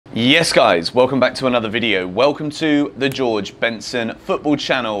Yes guys, welcome back to another video. Welcome to the George Benson football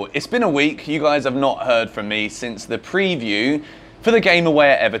channel. It's been a week. You guys have not heard from me since the preview for the game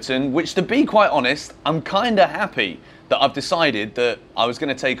away at Everton, which, to be quite honest, I'm kind of happy that I've decided that I was going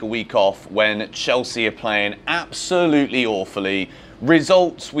to take a week off when Chelsea are playing absolutely awfully.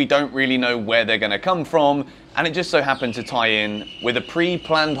 Results, we don't really know where they're going to come from, and it just so happened to tie in with a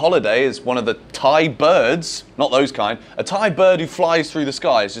pre-planned holiday as one of the Thai birds, not those kind, a Thai bird who flies through the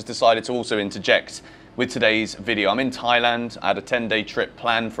skies just decided to also interject with today's video. I'm in Thailand. I had a 10-day trip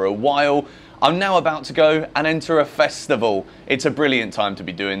planned for a while. I'm now about to go and enter a festival. It's a brilliant time to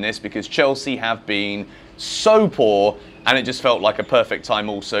be doing this because Chelsea have been so poor, and it just felt like a perfect time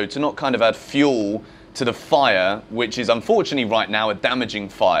also to not kind of add fuel to the fire, which is unfortunately right now a damaging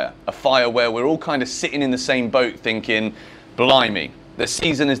fire. A fire where we're all kind of sitting in the same boat thinking, blimey, the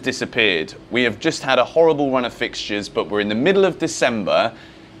season has disappeared. We have just had a horrible run of fixtures, but we're in the middle of December,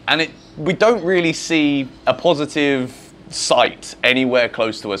 and we don't really see a positive sight anywhere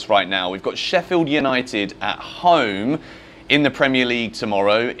close to us right now. We've got Sheffield United at home in the Premier League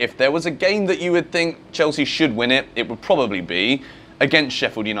tomorrow. If there was a game that you would think Chelsea should win it, it would probably be against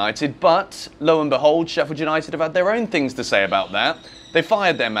Sheffield United, but lo and behold, Sheffield United have had their own things to say about that. They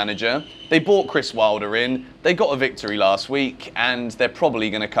fired their manager, they bought Chris Wilder in, they got a victory last week, and they're probably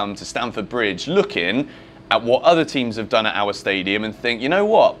going to come to Stamford Bridge looking at what other teams have done at our stadium and think, you know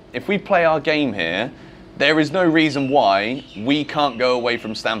what, if we play our game here, there is no reason why we can't go away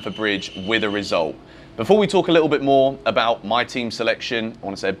from Stamford Bridge with a result. Before we talk a little bit more about my team selection, I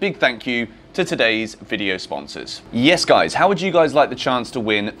want to say a big thank you to today's video sponsors. Yes guys, how would you guys like the chance to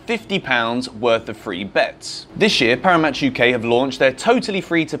win £50 worth of free bets? This year, Paramount UK have launched their totally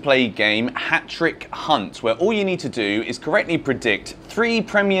free to play game Hat-Trick Hunt, where all you need to do is correctly predict 3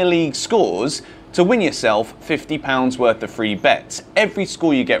 Premier League scores to win yourself £50 worth of free bets. Every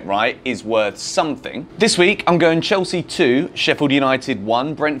score you get right is worth something. This week, I'm going Chelsea 2, Sheffield United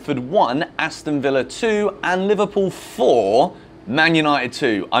 1, Brentford 1, Aston Villa 2, and Liverpool 4, Man United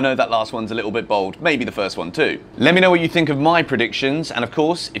 2. I know that last one's a little bit bold, maybe the first one too. Let me know what you think of my predictions, and of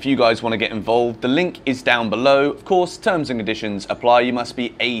course, if you guys want to get involved, the link is down below. Of course, terms and conditions apply. You must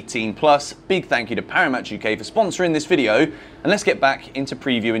be 18 plus. Big thank you to Paramount UK for sponsoring this video, and let's get back into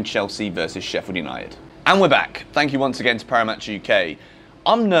previewing Chelsea versus Sheffield United. And we're back. Thank you once again to Paramount UK.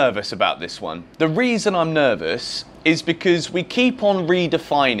 I'm nervous about this one. The reason I'm nervous is because we keep on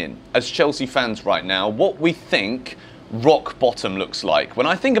redefining, as Chelsea fans right now, what we think rock bottom looks like. When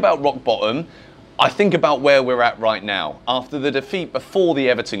I think about rock bottom, I think about where we're at right now. After the defeat before the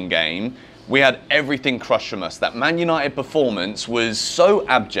Everton game, we had everything crushed from us. That Man United performance was so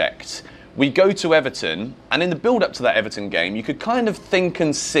abject. We go to Everton, and in the build-up to that Everton game, you could kind of think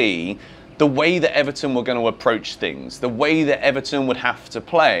and see the way that Everton were going to approach things, the way that Everton would have to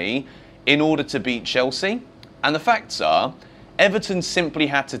play in order to beat Chelsea. And the facts are, Everton simply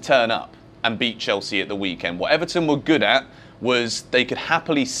had to turn up and beat Chelsea at the weekend. What Everton were good at was they could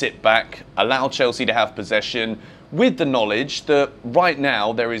happily sit back, allow Chelsea to have possession, with the knowledge that right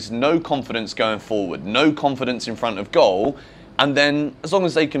now there is no confidence going forward, no confidence in front of goal, and then as long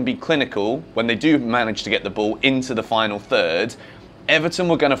as they can be clinical when they do manage to get the ball into the final third, Everton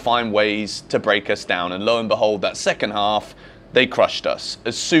were going to find ways to break us down, and lo and behold, that second half, they crushed us.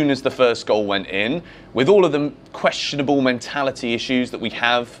 As soon as the first goal went in, with all of the questionable mentality issues that we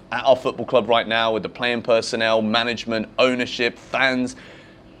have at our football club right now with the playing personnel, management, ownership, fans,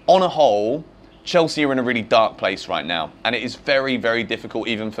 on a whole, Chelsea are in a really dark place right now. And it is very, very difficult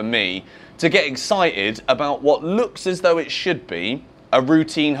even for me to get excited about what looks as though it should be a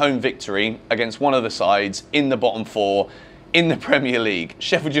routine home victory against one of the sides in the bottom 4 in the Premier League.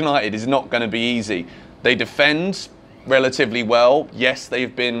 Sheffield United is not going to be easy. They defend relatively well. Yes,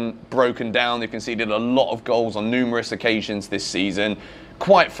 they've been broken down. They've conceded a lot of goals on numerous occasions this season.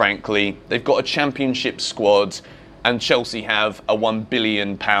 Quite frankly, they've got a championship squad, and Chelsea have a £1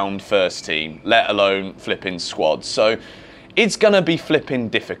 billion first team, let alone flipping squad. So it's going to be flipping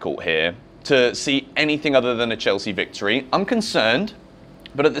difficult here to see anything other than a Chelsea victory. I'm concerned,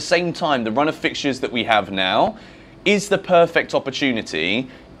 but at the same time, the run of fixtures that we have now is the perfect opportunity.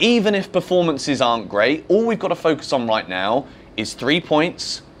 Even if performances aren't great, all we've got to focus on right now is 3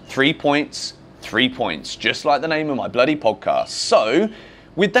 points, 3 points, 3 points, just like the name of my bloody podcast. So,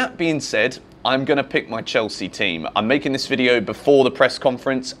 with that being said, I'm going to pick my Chelsea team. I'm making this video before the press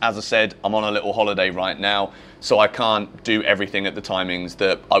conference. As I said, I'm on a little holiday right now, so I can't do everything at the timings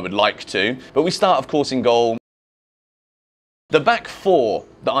that I would like to. But we start, of course, in goal. The back 4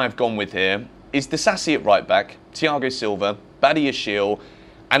 that I've gone with here is Disasi at right back, Thiago Silva, Badi Ashil,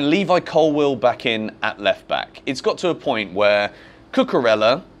 and Levi Colwill back in at left back. It's got to a point where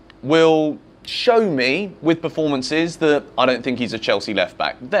Cucurella will show me with performances that I don't think he's a Chelsea left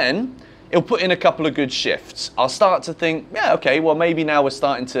back. Then he'll put in a couple of good shifts. I'll start to think, yeah, okay, well maybe now we're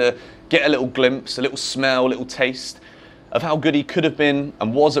starting to get a little glimpse, a little smell, a little taste of how good he could have been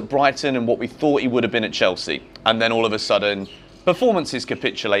and was at Brighton and what we thought he would have been at Chelsea. And then all of a sudden, performances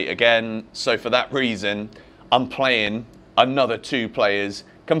capitulate again. So for that reason, I'm playing another 2 players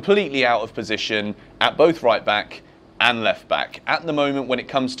completely out of position at both right back and left back. At the moment, when it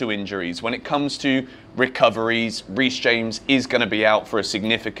comes to injuries, when it comes to recoveries, Reece James is going to be out for a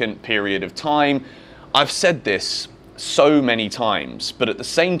significant period of time. I've said this so many times, but at the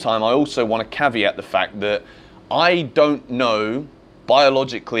same time, I also want to caveat the fact that I don't know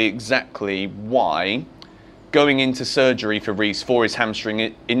biologically exactly why going into surgery for Reece for his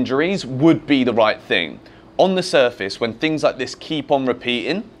hamstring injuries would be the right thing. On the surface, when things like this keep on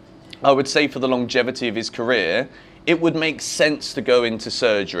repeating, I would say for the longevity of his career, it would make sense to go into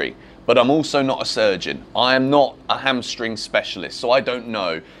surgery. But I'm also not a surgeon. I am not a hamstring specialist, so I don't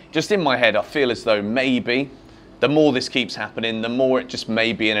know. Just in my head, I feel as though maybe the more this keeps happening, the more it just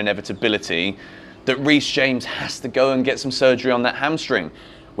may be an inevitability that Reece James has to go and get some surgery on that hamstring.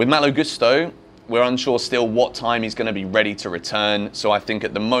 With Malo Gusto, we're unsure still what time he's going to be ready to return. So I think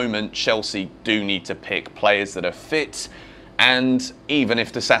at the moment, Chelsea do need to pick players that are fit. And even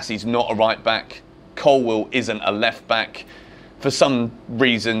if Disasi's not a right back, Colwill isn't a left back. For some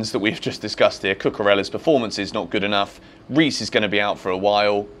reasons that we've just discussed here, Cucurella's performance is not good enough. Reece is going to be out for a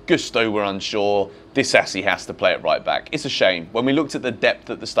while. Gusto, we're unsure. Disasi has to play at right back. It's a shame. When we looked at the depth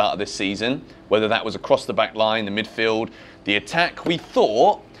at the start of this season, whether that was across the back line, the midfield, the attack, we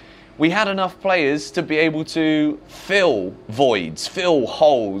thought we had enough players to be able to fill voids, fill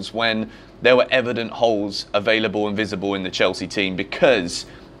holes when there were evident holes available and visible in the Chelsea team because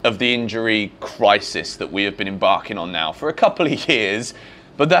of the injury crisis that we have been embarking on now for a couple of years.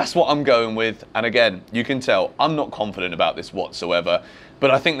 But that's what I'm going with. And again, you can tell I'm not confident about this whatsoever. But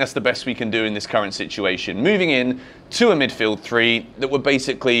I think that's the best we can do in this current situation. Moving in to a midfield 3 that were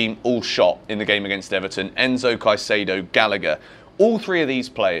basically all shot in the game against Everton. Enzo, Caicedo, Gallagher. All 3 of these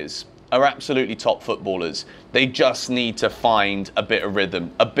players are absolutely top footballers. They just need to find a bit of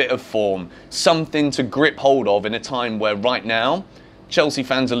rhythm, a bit of form, something to grip hold of in a time where right now, Chelsea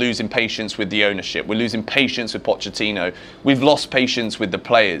fans are losing patience with the ownership. We're losing patience with Pochettino. We've lost patience with the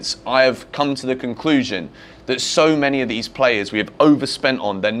players. I have come to the conclusion that so many of these players we have overspent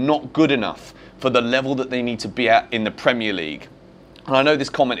on, they're not good enough for the level that they need to be at in the Premier League. And I know this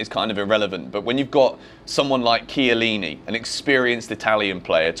comment is kind of irrelevant, but when you've got someone like Chiellini, an experienced Italian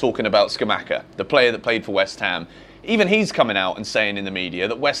player, talking about Scamacca, the player that played for West Ham, even he's coming out and saying in the media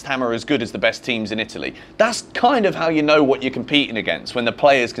that West Ham are as good as the best teams in Italy. That's kind of how you know what you're competing against, when the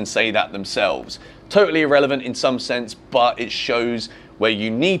players can say that themselves. Totally irrelevant in some sense, but it shows where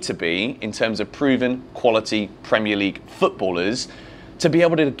you need to be in terms of proven quality Premier League footballers to be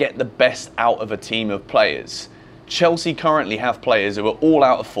able to get the best out of a team of players. Chelsea currently have players who are all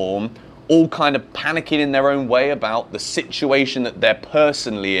out of form, all kind of panicking in their own way about the situation that they're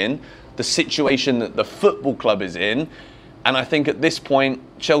personally in, the situation that the football club is in. And I think at this point,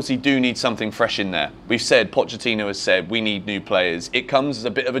 Chelsea do need something fresh in there. We've said, Pochettino has said, we need new players. It comes as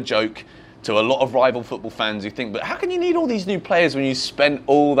a bit of a joke to a lot of rival football fans who think, but how can you need all these new players when you spent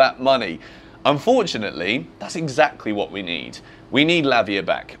all that money? Unfortunately, that's exactly what we need. We need Lavia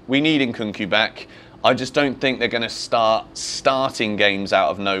back. We need Nkunku back. I just don't think they're going to start starting games out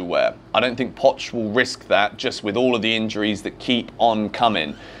of nowhere. I don't think Poch will risk that just with all of the injuries that keep on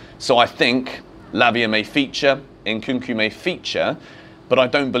coming. So I think Lavia may feature, Nkunku may feature, but I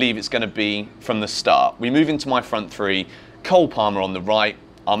don't believe it's going to be from the start. We move into my front 3, Cole Palmer on the right,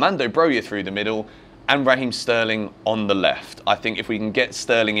 Armando Broja through the middle, and Raheem Sterling on the left. I think if we can get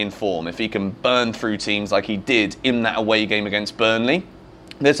Sterling in form, if he can burn through teams like he did in that away game against Burnley,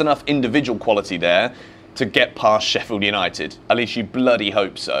 there's enough individual quality there to get past Sheffield United. At least you bloody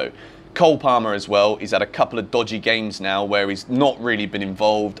hope so. Cole Palmer as well, he's had a couple of dodgy games now where he's not really been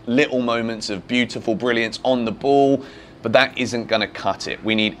involved. Little moments of beautiful brilliance on the ball, but that isn't going to cut it.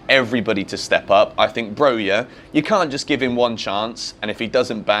 We need everybody to step up. I think Broja, you can't just give him one chance, and if he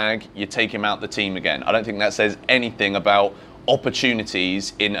doesn't bag, you take him out the team again. I don't think that says anything about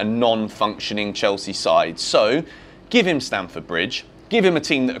opportunities in a non-functioning Chelsea side. So, give him Stamford Bridge, give him a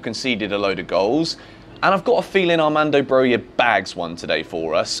team that have conceded a load of goals, and I've got a feeling Armando Broja bags one today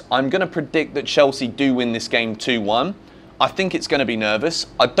for us. I'm going to predict that Chelsea do win this game 2-1. I think it's going to be nervous.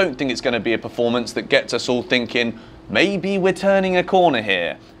 I don't think it's going to be a performance that gets us all thinking, maybe we're turning a corner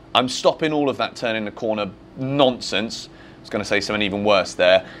here. I'm stopping all of that turning a corner nonsense. I was going to say something even worse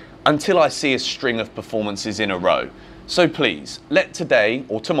there. Until I see a string of performances in a row. So please, let today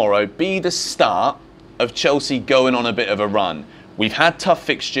or tomorrow be the start of Chelsea going on a bit of a run. We've had tough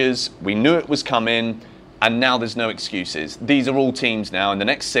fixtures, we knew it was coming, and now there's no excuses. These are all teams now in the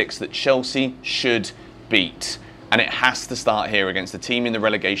next 6 that Chelsea should beat. And it has to start here against the team in the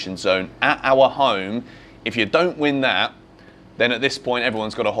relegation zone at our home. If you don't win that, then at this point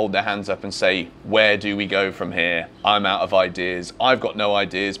everyone's got to hold their hands up and say, where do we go from here? I'm out of ideas. I've got no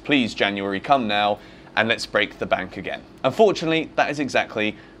ideas. Please, January, come now and let's break the bank again. Unfortunately, that is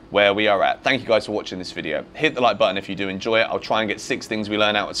exactly where we are at. Thank you guys for watching this video. Hit the like button if you do enjoy it. I'll try and get 6 things we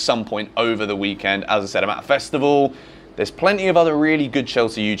learn out at some point over the weekend. As I said, I'm at a festival. There's plenty of other really good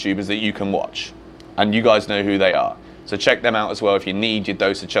Chelsea YouTubers that you can watch, and you guys know who they are. So check them out as well if you need your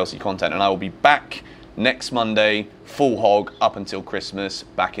dose of Chelsea content. And I will be back next Monday, full hog up until Christmas,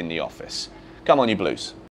 back in the office. Come on, you Blues.